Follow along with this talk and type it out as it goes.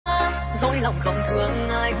dối lòng không thương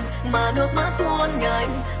anh mà nước mắt tuôn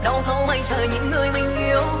nhanh, đau thấu mây trời những người mình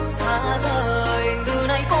yêu xa rời. Từ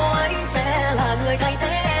nay cô ấy sẽ là người thay thế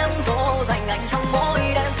em, dỗ dành anh trong mỗi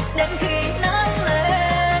đêm đến khi nắng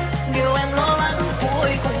lên. Điều em lo lắng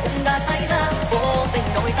cuối cùng cũng đã xảy ra, vô tình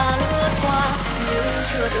đôi ta lướt qua như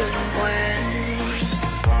chưa từng quên.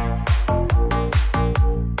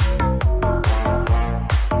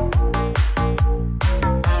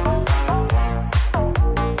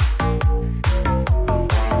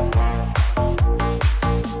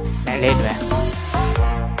 Lên rồi.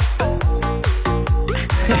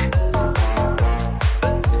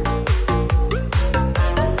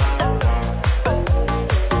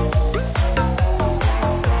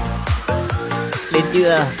 Lên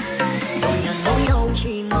chưa?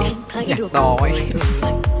 Nhạc to ấy.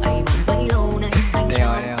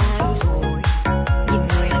 Đeo.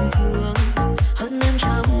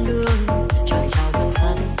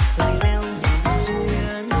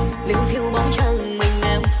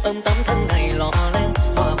 Ôm tấm thân này lọ lên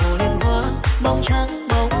hòa hồ liên hoa bóng trắng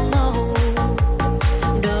bóng màu.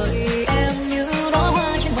 Đời em như đóa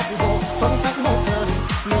hoa trên mặt hồ xuân sắc một thời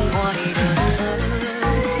nhưng hoa thì đơn sơ.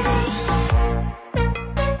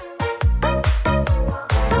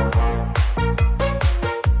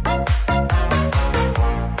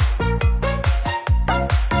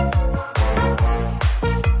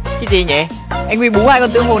 Cái gì nhỉ? Anh Huy bú hai con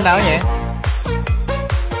tương hồn nào nhỉ?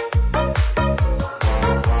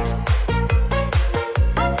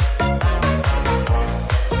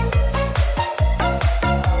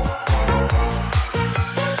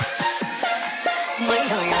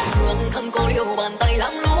 Bàn tay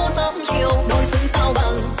lắm lúa sớm chiều đôi xứng sao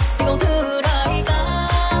bằng yêu thư đại ca,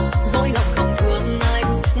 dối lòng không thương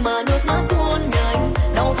anh mà nước mắt tuôn nhanh,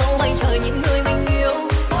 đau thấu mây trời những người mình yêu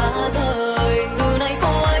xa rời. Từ nay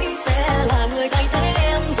cô ấy sẽ là người thay thế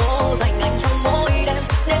em, dỗ dành anh trong mỗi đêm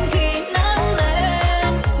đến khi nắng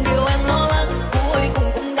lên. Điều em lo lắng cuối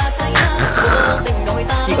cùng cũng đã xảy ra, vô tình đôi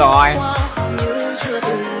ta qua như chưa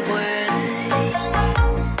từng quên.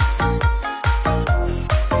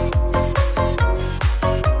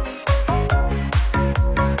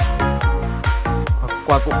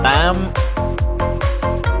 Qua cụm 8.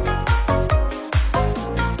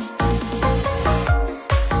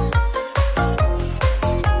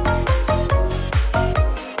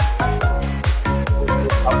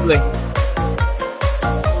 $60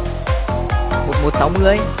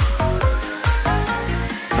 1160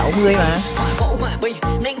 60 mà. Khổ hòa bi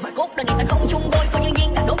nên phải cốt đang ta không chung đôi, có những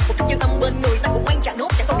nhiên đã đốt một chút chân tâm bên người ta cũng quen chạm nốt,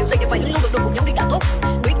 chẳng còn điều gì để phải luôn luôn cùng nhau đi đã tốt.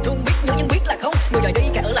 Biết thương biết nhớ nhưng biết là không, người rời đi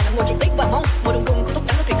cả ở lại nằm ngồi chuyện tiếc và mong một đường cùng có thuốc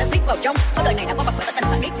đắng có thuyền đã xiết vào trong. Có đời này đã có bạc phải tất anh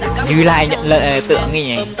sẵn biết rằng Như Lai nhận lời tượng cái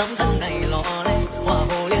nhỉ. Tấm thân này lọ lên hòa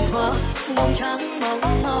hồ liên hoa bóng trắng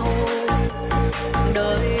bóng màu.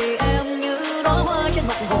 Đời em như đóa hoa trên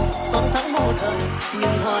mặt hồ son sáng một thời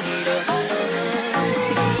nhưng hoa thì đơn sơ.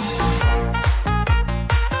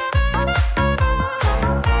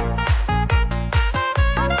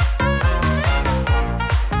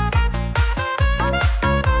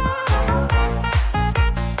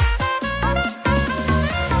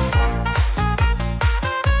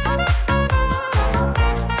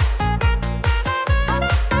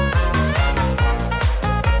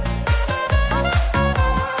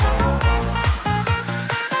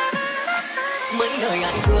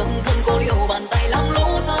 Thương thân cô liêu bàn tay lắm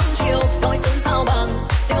lũ sớm chiều đôi xứng sao bằng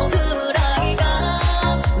tiểu thư đại ca,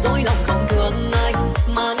 dối lòng không thương anh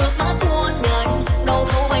mà nước mắt tuôn nhanh, đau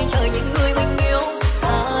thấu mây trời những người mình yêu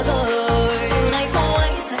xa rời. Từ nay cô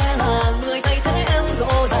ấy sẽ là người thay thế em,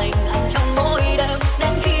 dỗ dành anh trong mỗi đêm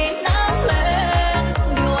đến khi nắng lên.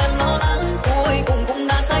 Điều em lo lắng cuối cùng cũng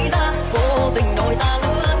đã xảy ra, vô tình đôi ta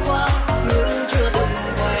lướt qua như chưa từng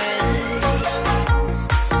quên.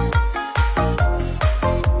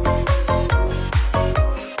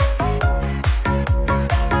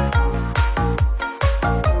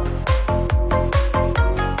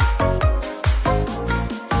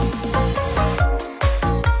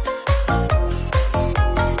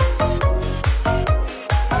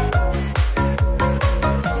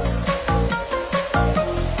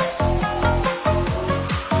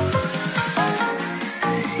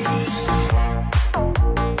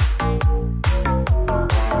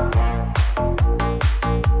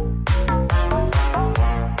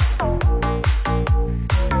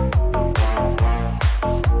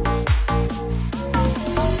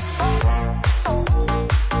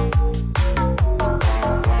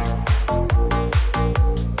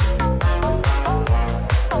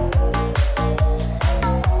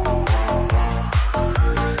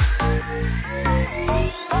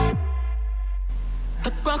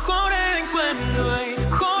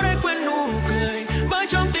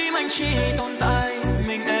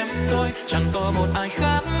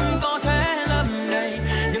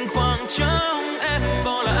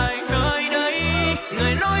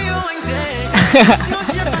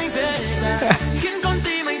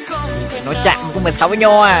 Nó chạm cũng 16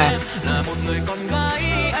 nho à.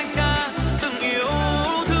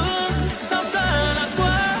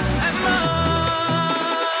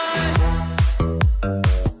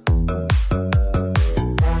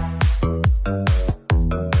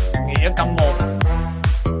 Nghĩa công 1.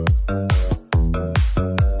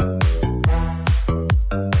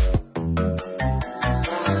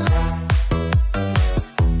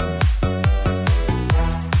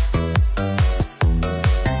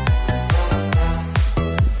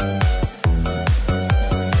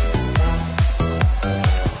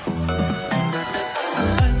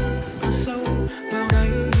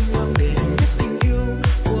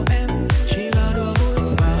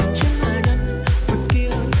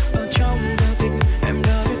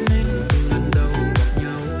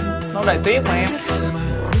 Nó lại tuyết mà em.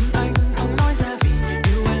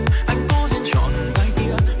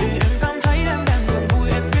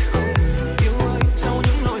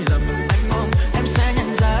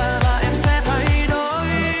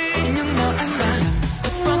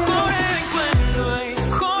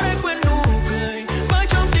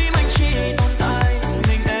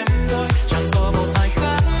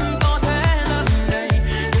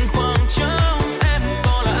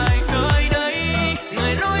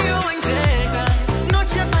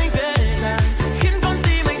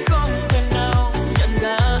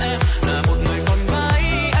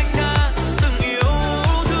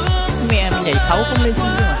 Nhảy 6 không lên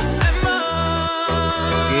không mà.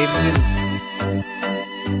 Game như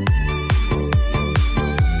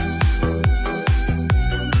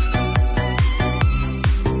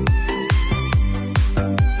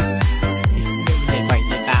nhảy 7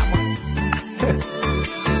 nhảy 8 à.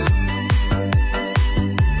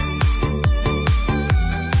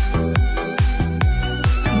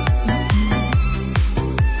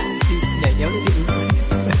 Nhảy đéo đi.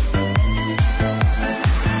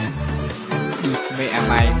 Mẹ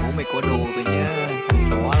mày, bố mày có đồ rồi nhá,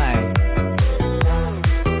 đó này.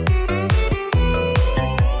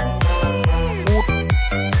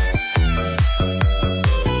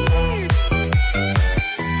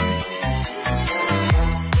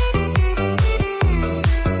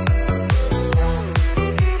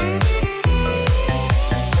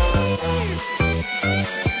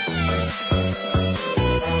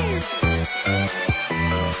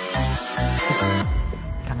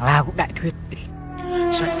 Thằng Lao cũng đại thuyết.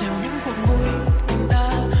 Chạy theo những cuộc vui tình ta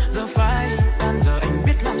giờ phai tan, giờ anh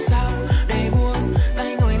biết làm sao để buông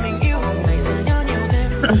tay người mình yêu, ngày sẽ nhớ nhiều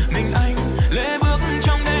thêm. Mình anh lê bước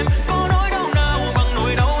trong đêm, có nỗi đau nào bằng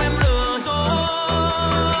nỗi đau em lừa dối.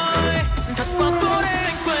 Thật quá khó để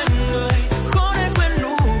anh quên người, khó để quên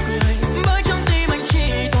nụ cười, bởi trong tim anh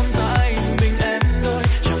chỉ tồn tại mình em thôi,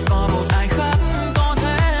 chẳng có một ai khác có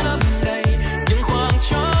thể lấp đầy những khoảng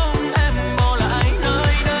trống em bỏ lại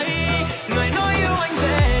nơi đây. Người nói yêu anh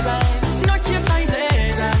dễ dàng, nói chia tay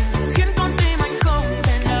dễ dàng, khiến con tim anh không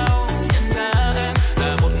thể nào nhận ra em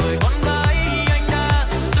là một người con gái anh đã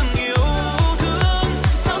từng yêu thương.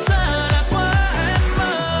 Sao xa lạ quá em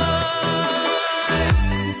ơi.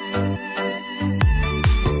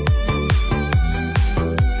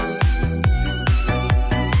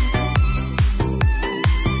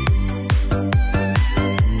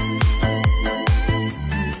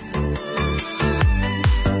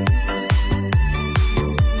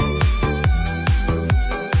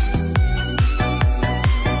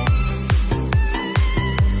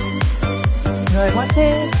 Người quá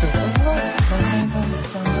chết.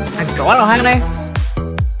 Thằng chó nào hang đây?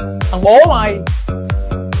 Thằng bố mày.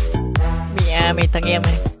 Mẹ mày thằng em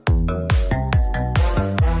này.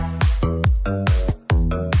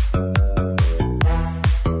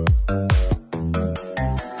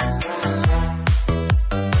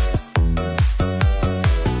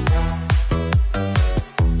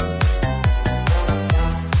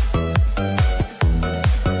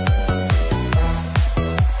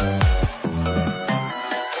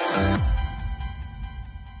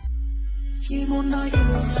 Chỉ muốn nói yêu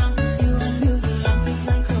lắm, yêu em như làm thì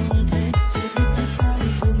anh không thể chỉ biết tay ai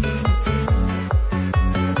của mình xưa.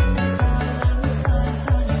 Giờ biết tại sao anh sai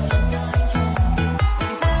sao nhiều lần sai cho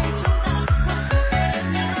hai chúng ta không thể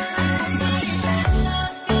nhau. Giờ đi lên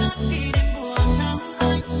lớn tiếng kỷ niệm của trong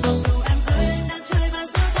anh, mặc dù em quên đang chơi và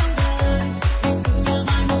giữa dòng đời. Anh cứ nhớ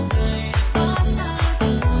mãi một người có xa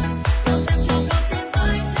vời, đâu thêm cho con tim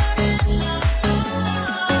anh cho đến là tôi.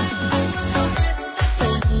 Anh muốn sao biết tất cả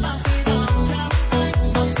bao kỳ vọng trong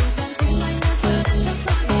anh, mặc dù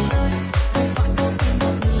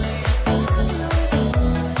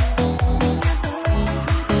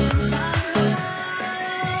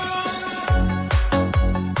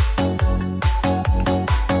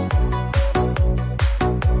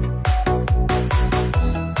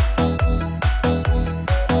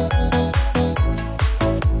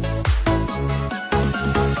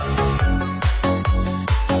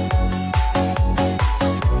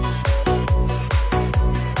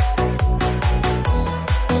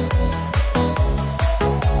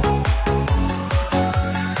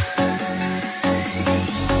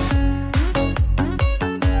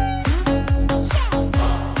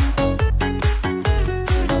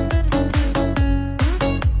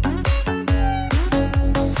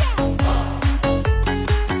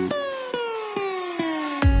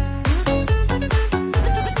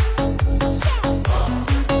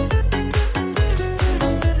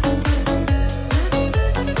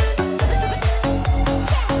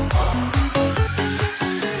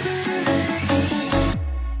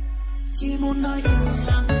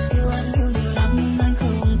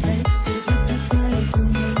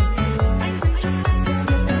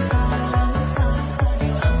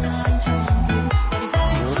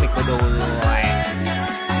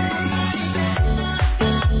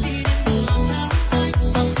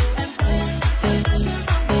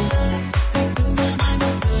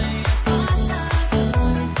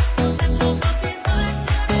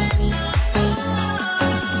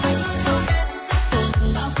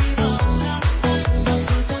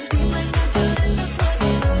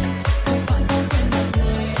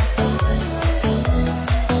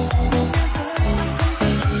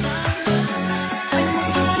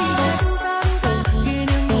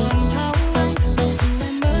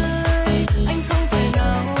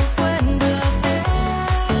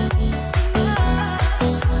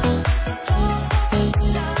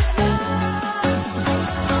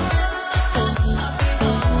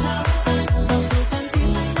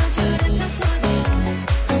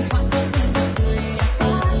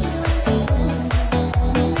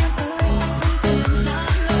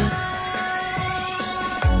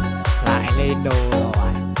hết đồ rồi.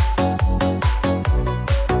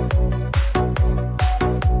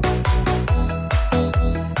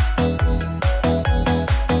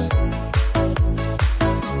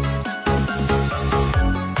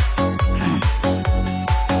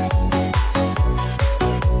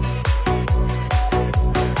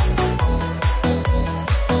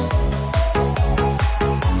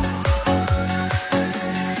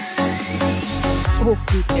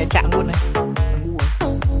 Để chạm luôn này.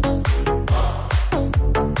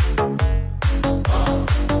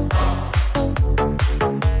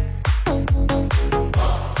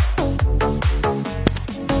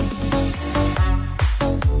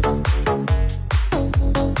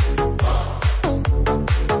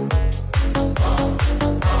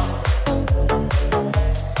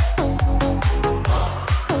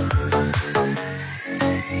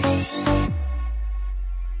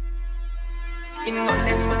 In ngọn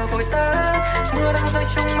đèn mờ vội tắt, mưa đang rơi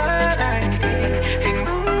trong mắt anh thì hình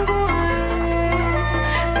bóng của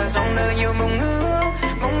anh và dòng đời nhiều mộng ước,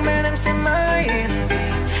 mong bên em sẽ mãi yên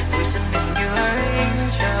bình, vui xuân bình như anh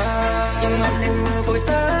chờ. In ngọn đèn mờ vội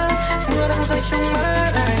tắt, mưa đang rơi trong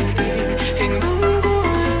mắt anh thì hình bóng của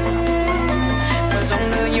anh và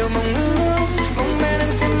dòng đời nhiều mộng ước, mong bên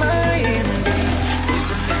em sẽ mãi yên bình, vui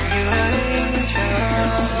xuân bình như anh chờ.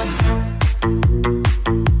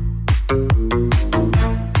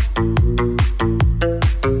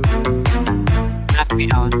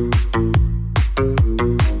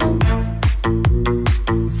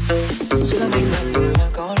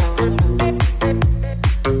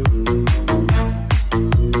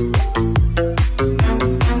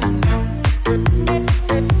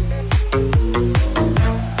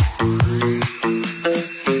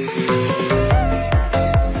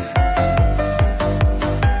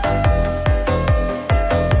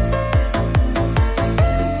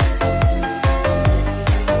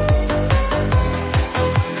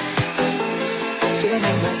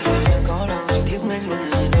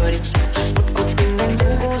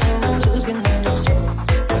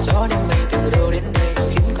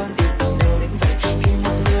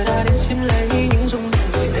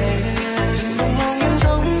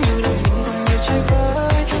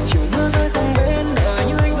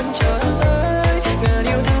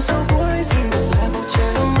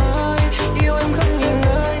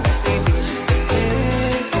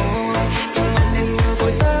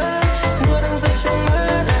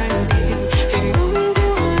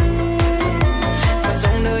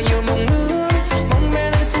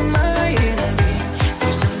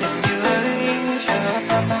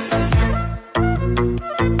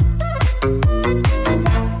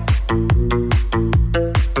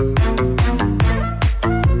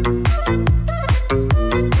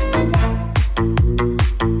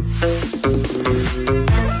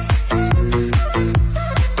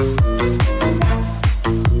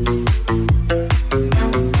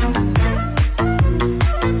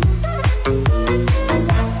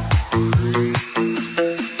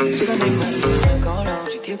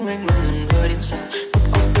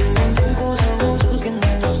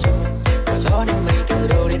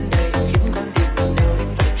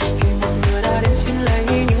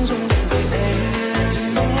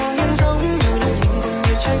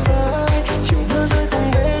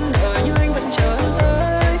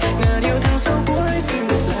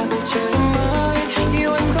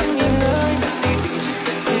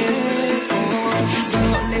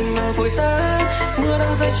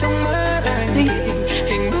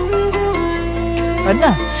 Ấn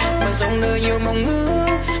à? Và dòng đời nhiều mong ước,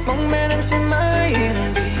 mong bên em sẽ mãi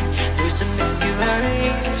yên bình, tuổi xuân bình như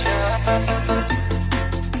anh chờ.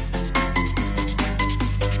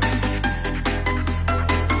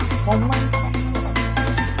 Mong manh.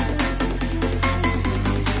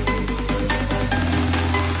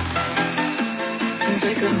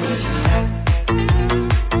 Dưới cơn mưa dịu lạnh.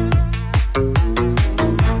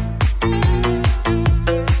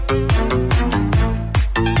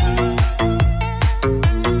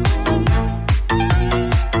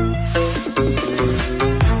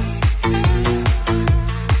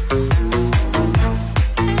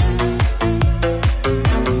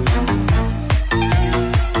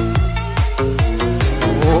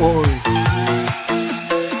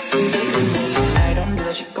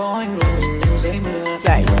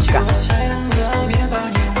 Chạy cả.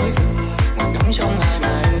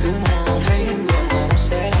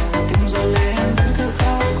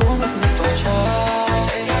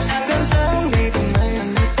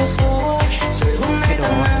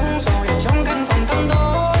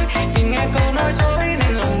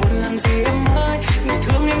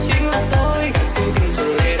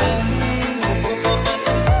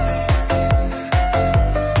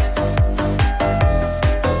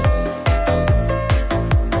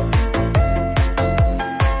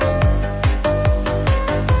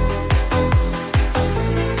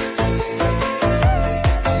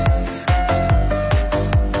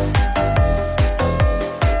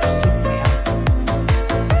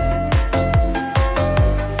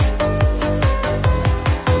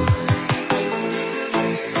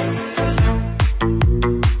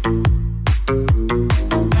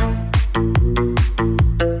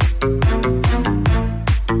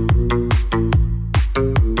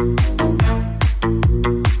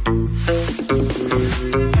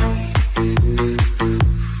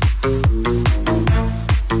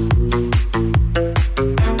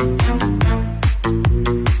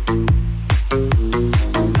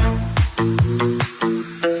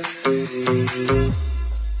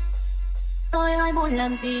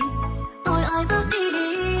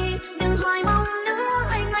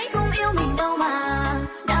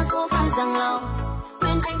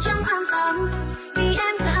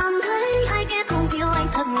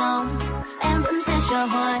 chờ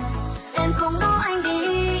hoài. Em không có anh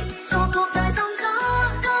đi, do cuộc đời sóng gió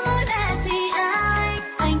có nỗi đẹp thì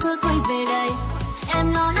anh cứ quay về đây.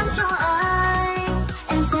 Em lo lắng cho anh,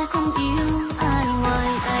 em sẽ không yêu ai ngoài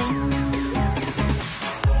anh.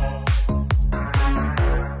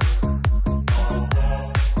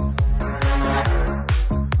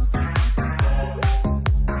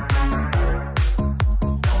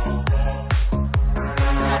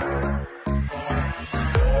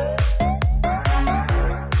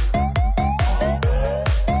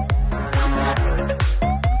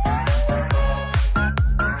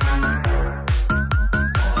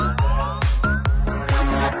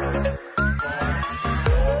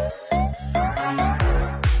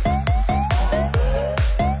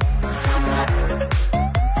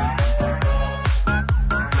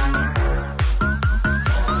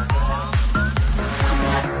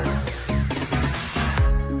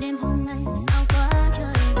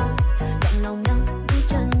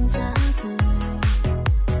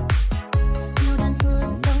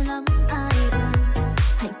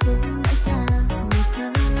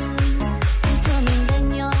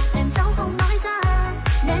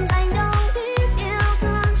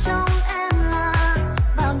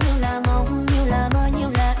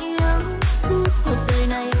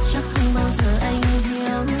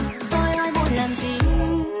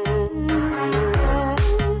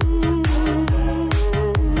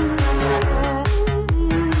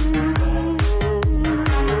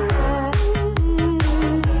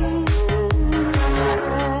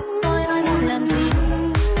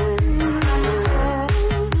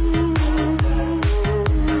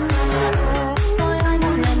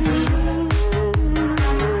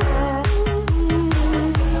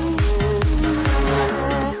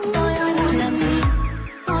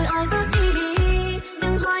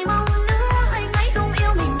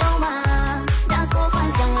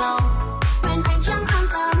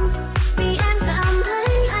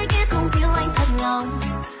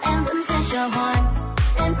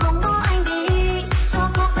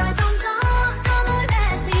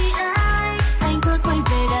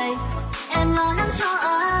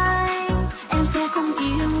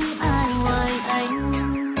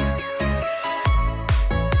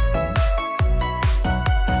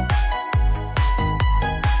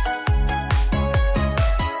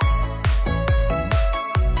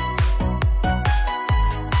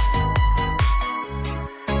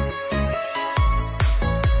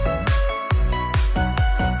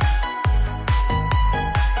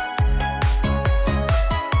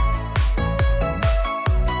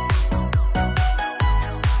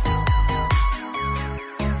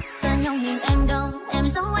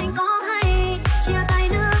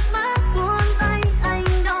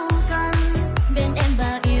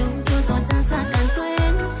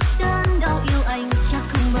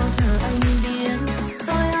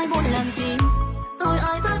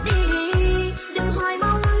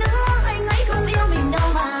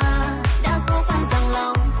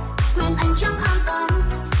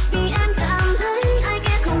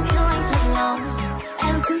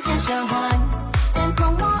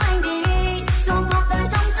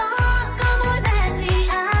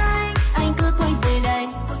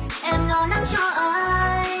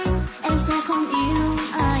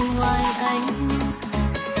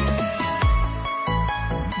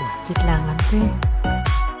 Chết làng lắm thế.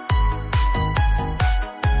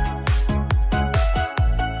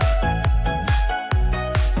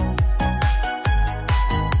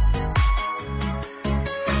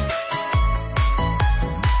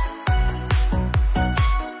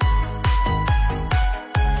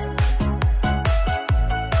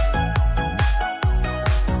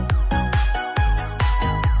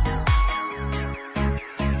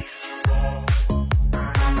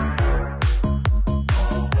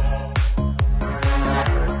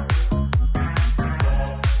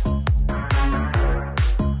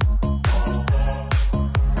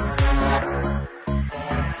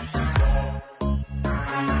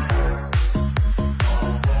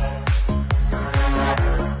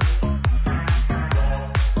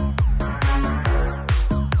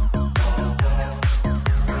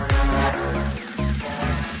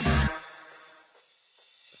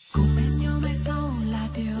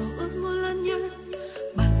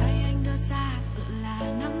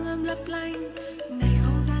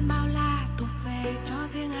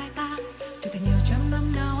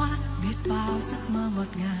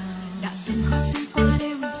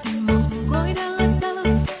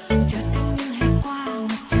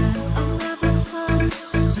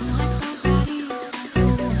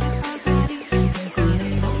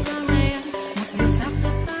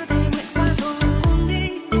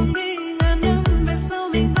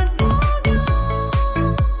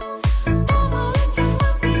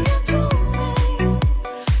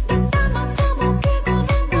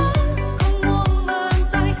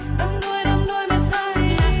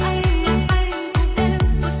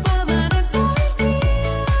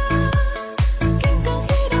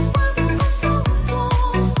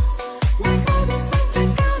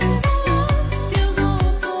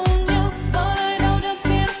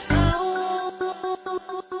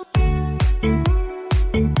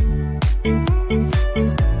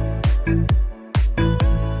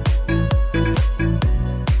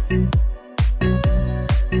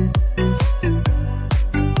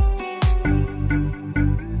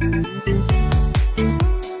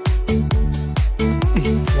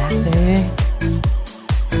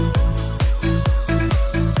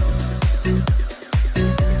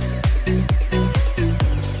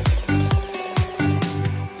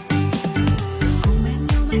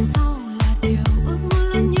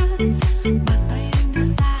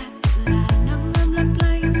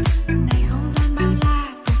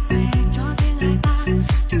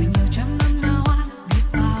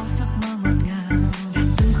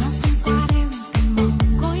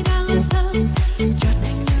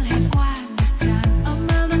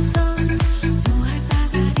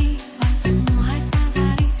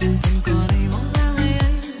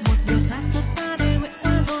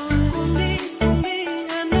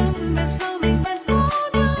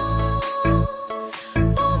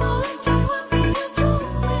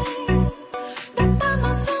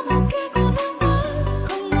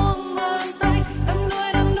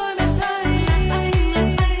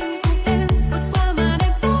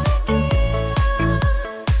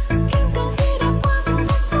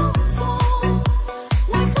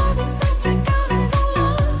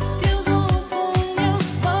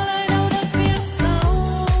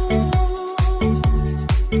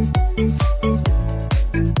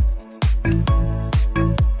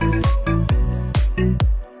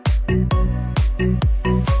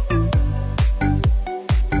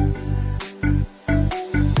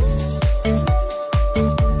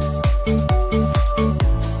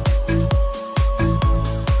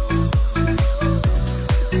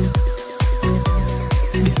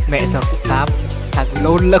 Mẹ sao cũng dám, thằng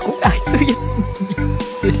lôn là cũng ai tuyệt.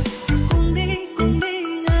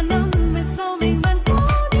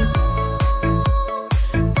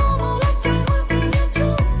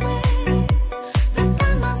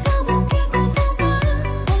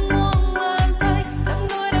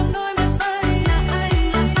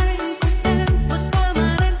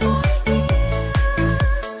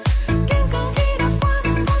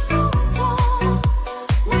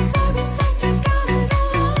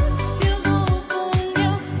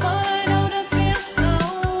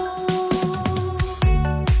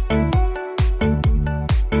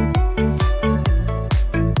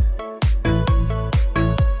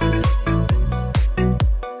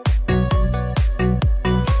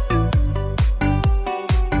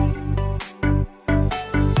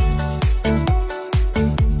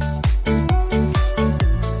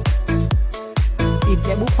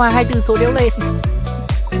 Hoa 24 số đéo lên.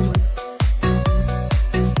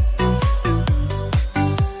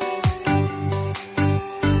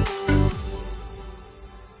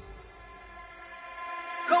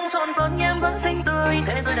 Không son phấn em vẫn xinh tươi,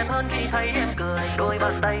 thế giới đẹp hơn khi thấy em cười. Đôi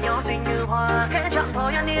bàn tay nhỏ xinh như hoa, khẽ chạm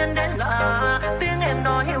thôi an yên đến lạ. Tiếng em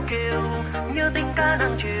nói yêu kiều, như tình ca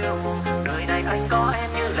đang chiều. Đời này anh có em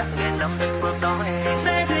như lặng nghẹn năm tình phước đó em.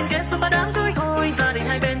 Sẽ duyên kết suốt 3 đám cưới thôi, gia đình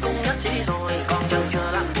hai bên cùng nhất trí rồi. Còn chần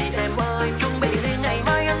chờ làm gì em ơi, chuẩn bị đi ngày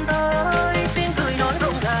mai anh tới. Tiếng cười nói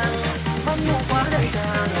rộn ràng, bóng nụ quá đầy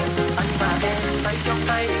đàn. Anh và em tay trong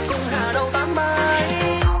tay cùng hạ đầu tám bay.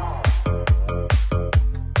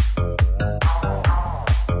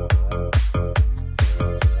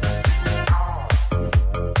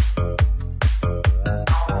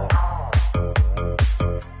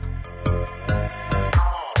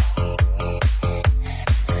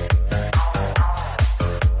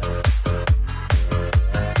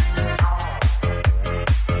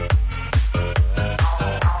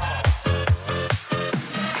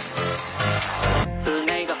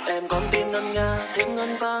 Thêm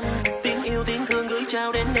ngân vang tiếng yêu tiếng thương gửi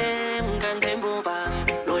trao đến em càng thêm vô vàng.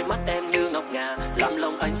 Đôi mắt em như ngọc ngà làm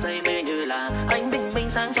lòng anh say mê như là ánh bình minh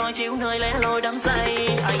sáng soi chiếu nơi lẻ loi đắm say.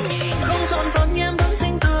 Anh nhìn không son phấn em vẫn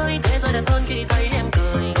xinh tươi, thế giới đẹp hơn khi thấy em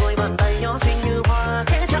cười. Đôi bàn tay nhỏ xinh như hoa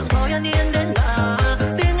khẽ chạm thôi an yên đến lạ.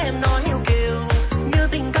 Tiếng em nói yêu kiều như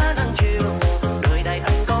tình ca đang chiều. Đời này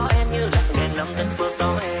anh có em như lặng nghẹn năm tình phước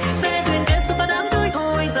đó em. Sẽ duyên kết suốt 3 đám cưới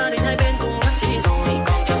thôi, gia đình hai bên cùng nhất trí rồi.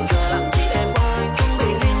 Còn chần chờ làm gì em ơi, chuẩn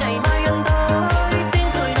bị đi ngày mai anh tới. Tiếng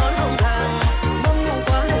cười nói rộn ràng, bóng nụ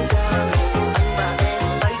quá đầy đàn. Anh và em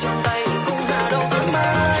tay trong tay cùng ra đâu tháng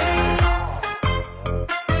mai.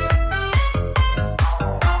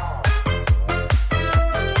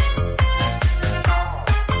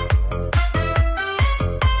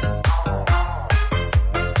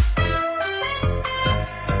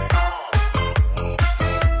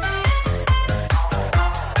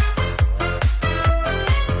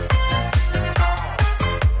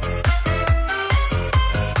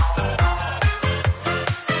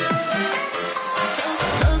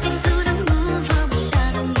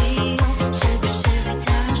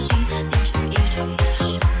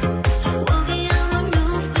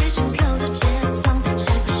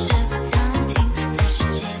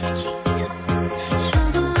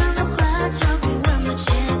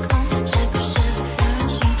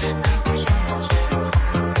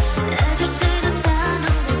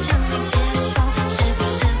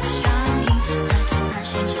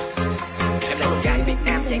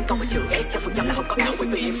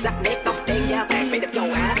 sắc nét tóc đen da vàng phải đẹp châu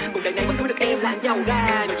Á. Cuộc đời này mà cưới được em là anh giàu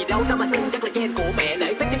ra. Người gì đâu sao mà xinh chắc là gen của mẹ.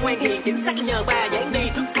 Lễ phép chân ngoan hiền chính xác nhờ ba. Dáng đi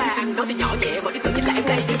thức tha ăn nói thì nhỏ nhẹ và cái tự chính là em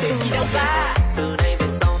đây chứ điều gì đâu xa. Từ nay về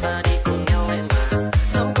sau ta đi cùng nhau em à.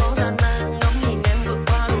 Sống có gian nan ngắm nhìn em vượt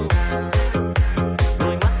qua đường nào.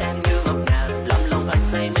 Đôi mắt em như ngọc ngà làm lòng anh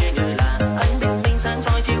say mê như là. Anh bình minh sáng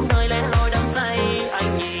soi chiếu nơi lẽ loi đang say.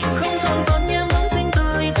 Anh nhìn không xong còn em vẫn xinh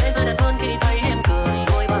tươi. Thế giới đẹp hơn khi thấy em cười.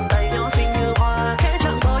 Đôi bàn tay nhỏ xinh như hoa khẽ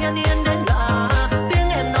chạm vào yên yên đến lạ. Tiếng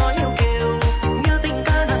em nói yêu kiều như tình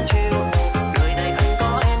ca đàn chiều. Đời này anh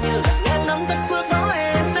có em như là em nắm tất phước đó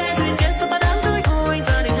em sẽ duyên kết sự ba đáng tươi vui.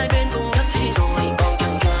 Gia đình hai bên cùng nhất trí rồi còn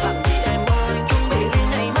chẳng chờ làm gì em ơi. Chuẩn bị đi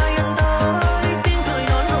ngày mai anh tới. Tiếng cười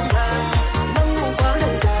nói rộn ràng nắng ngủ quá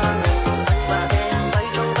đầy tràn. Anh và em tay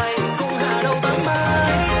trong tay cùng hạ đầu tháng mai.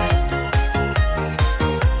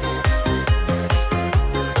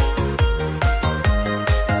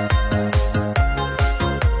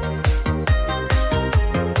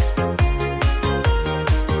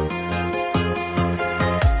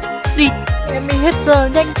 Đi, em đi hết giờ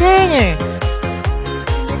nhanh thế nhỉ.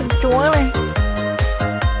 Con chó này.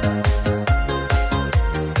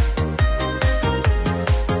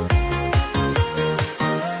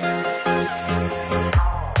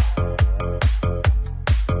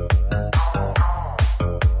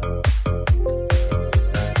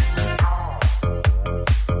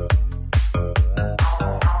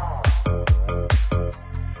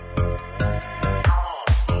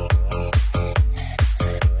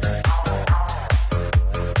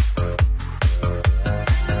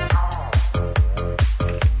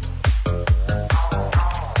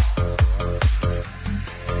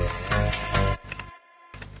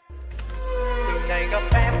 Từ ngày gặp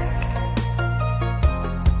em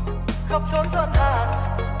khắp chốn sơn hà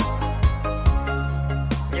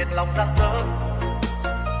nhiệt lòng rạng rỡ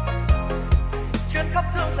chuyến khắp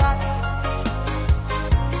dương gian.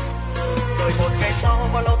 Rồi một ngày sau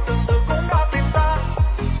bao lâu từ từ cũng đã tìm ra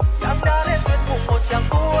nàng đã đến duyên cùng một chàng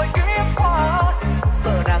vui kiếm hoa.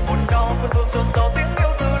 Sợ nàng buồn đau cơn vương chôn sâu tiếng yêu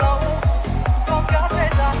từ lâu. Có cả thế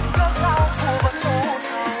gian cớ sao cô vẫn nô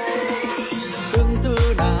sầu. tương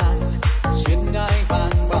tư nàng trên ngai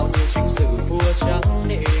vàng bao nhiêu chính sự vua trắng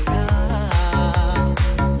nệ ngang.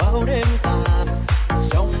 Bao đêm tàn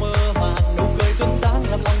trong mơ màng nụ cười duyên dáng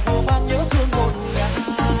làm lòng vua mang nhớ thương ngổn ngang.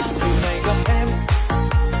 Từ ngày gặp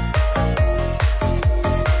em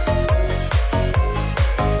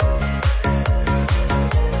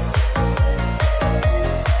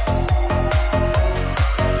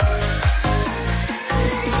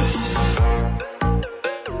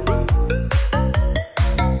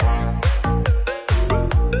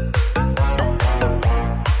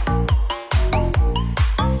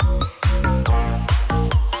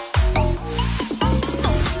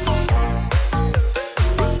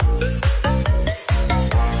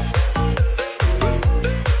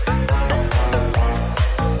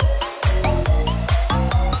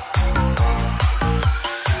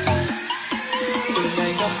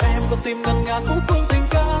con tim ngân nga khúc phương tình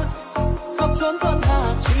ca khắp chốn sơn hà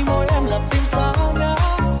chỉ môi em làm tim xa ngã.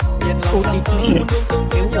 Nhiệt lòng rằng thơ buồn thương từng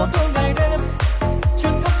tiếng nhớ thương ngày đêm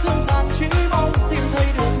chuyến khắp dương gian chỉ mong tìm thấy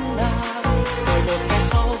được nàng. Rồi một ngày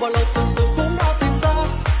sau bao lâu từng từ cũng đã tìm ra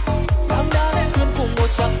nàng đã đến duyên cùng một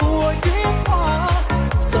chàng vui kiếm hoa.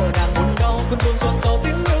 Sợ nàng buồn đau cơn vương chôn sâu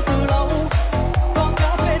tiếng yêu từ lâu. Có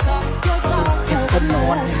cả thế gian cớ sao cô vẫn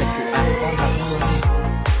nô sầu.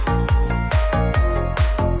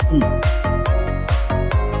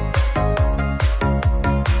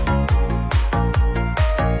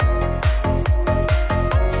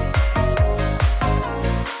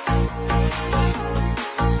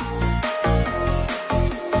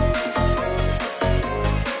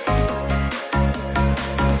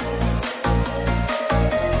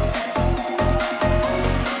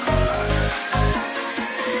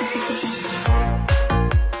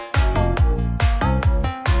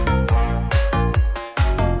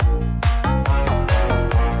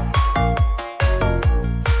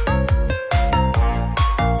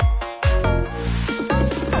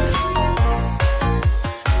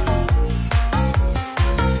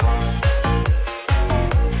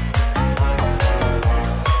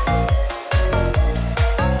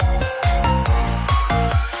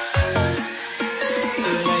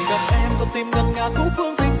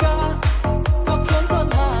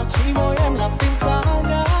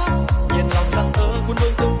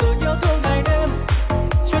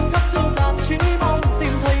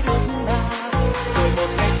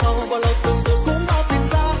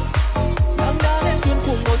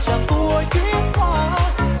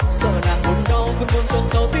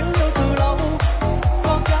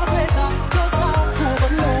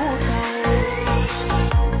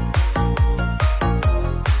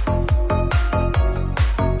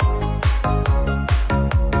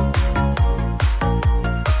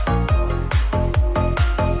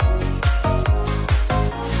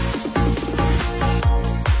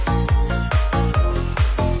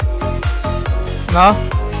 Hả?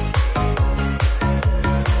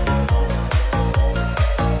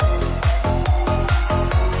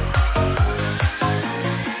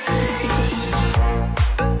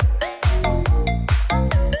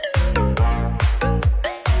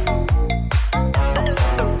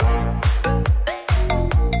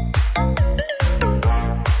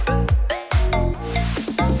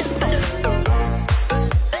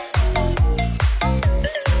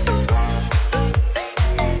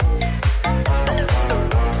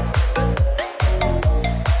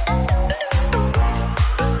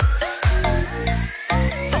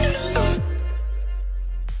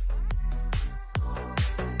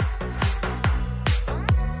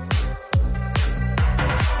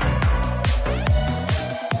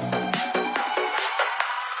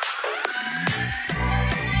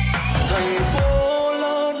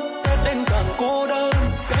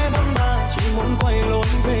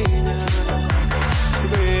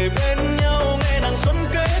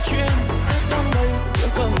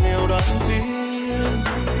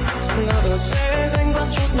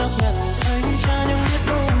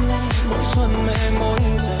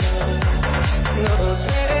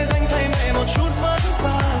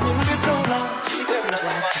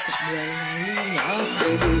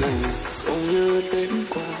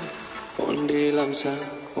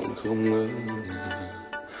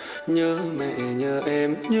 Nhớ mẹ, nhớ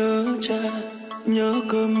em, nhớ cha, nhớ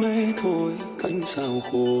cơm mê thôi cánh sao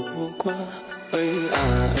khổ quá. Ấy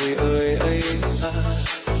à, ấy ơi, ấy à,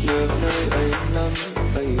 nhớ nơi ấy lắm,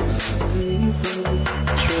 ấy à.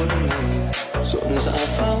 Chốn này rộn rã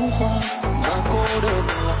pháo hoa mà cô đơn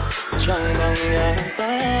chẳng bằng nhà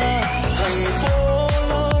ta. Thành phố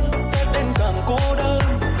lớn Tết đến càng cô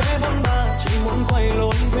đơn, cái bóng ba chỉ muốn quay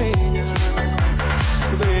lối về nhà.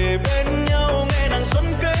 Về bên nhau nghe nàng xuân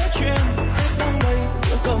kể chuyện, Tết năm đây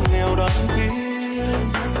bữa cơm nghèo đoàn viên.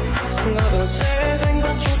 Ngỡ sẽ gánh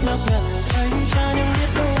vác chút nặng nhằn thay cha, nhưng biết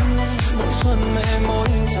đâu là mỗi xuân mẹ mỗi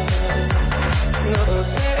giờ. Ngỡ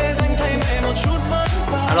sẽ gánh thay mẹ một chút vất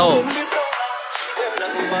vả, nhưng biết đâu là thêm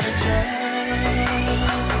nặng vai cha.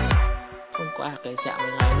 Không có cái chạm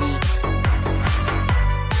với AnhHuy.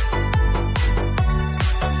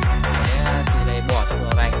 Thì đây bỏ cho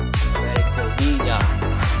vào gạch. Đây là kiểu ghi nhở.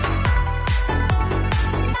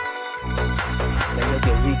 Đây là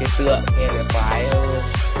kiểu ghi cái tựa nghe là khoái hơn.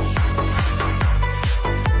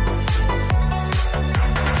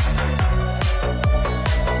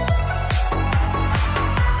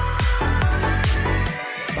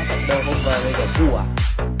 Bác trận đâu không về với cả cua à?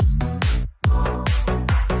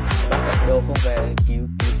 Bác trận đâu không về cứu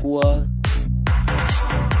cua.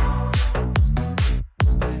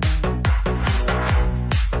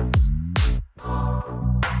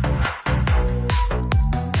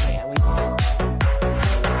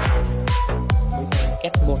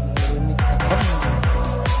 S1 mình thằng hấp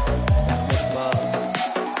đặt một mờ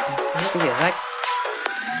hết cái gì rách.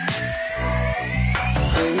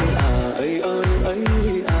 Ấy à, ấy ơi, ấy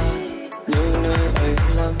à, nhớ nơi ấy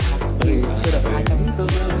lắm, ấy à. Chưa được 200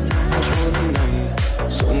 chốn này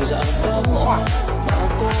rộn rã pháo hoa mà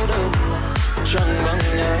cô đơn chẳng bằng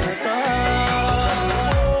nhà ta.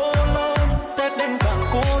 Thành phố lớn Tết đến càng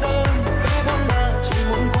cô đơn, cái bóng ba chỉ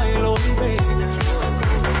muốn quay lối về nhà.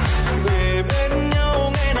 Về bên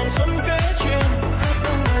nhau nghe nàng xuân kể chuyện, Tết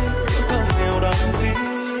năm nay bữa cơm nghèo đoàn viên.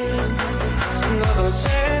 Ngỡ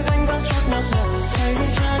sẽ gánh vác chút nặng nhằn thay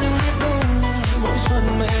cha, nhưng biết đâu là mỗi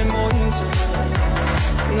xuân mẹ mỗi giờ.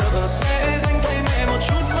 Ngỡ sẽ gánh thay mẹ một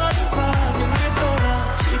chút vất vả, nhưng biết đâu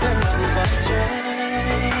là chỉ thêm nặng vai cha.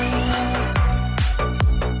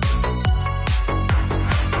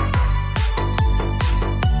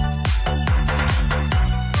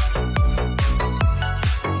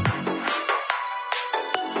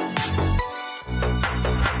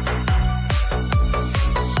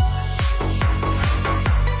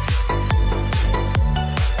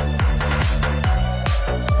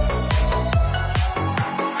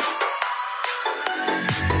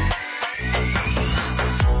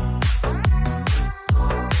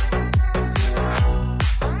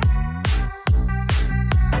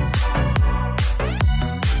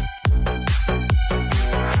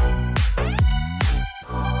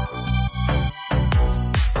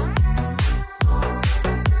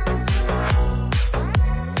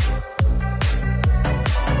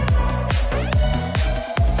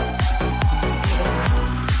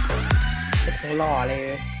 Lò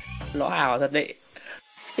này lõ ảo thật đấy.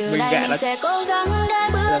 Từ Mình đây gạ mình nó sẽ cố gắng để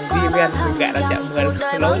bước làm qua gì bao bên thăng mình gạ nó trầm. chạm người Cuộc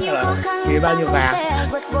đời lớn bao nhiêu là khó khăn thuế bao nhiêu nhưng vàng. sẽ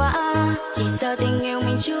vượt qua. Chỉ sợ tình yêu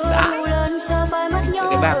mình chưa Đã. đủ lớn, sợ phải mất nhau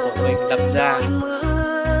Cái bảng ở của mình đập ra. đôi mưa.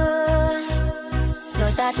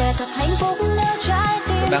 Rồi ta sẽ thật hạnh phúc nếu trái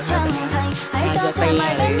tim chẳng thành. Hãy ta sẽ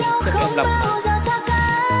mãi bên nhau không bao giờ xa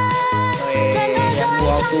cách. Trên thế giới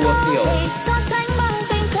chẳng có gì so sánh bằng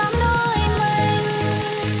tình cảm đôi mình.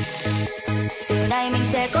 Từ nay mình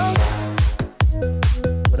sẽ có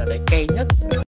Một đợt đấy cay nhất.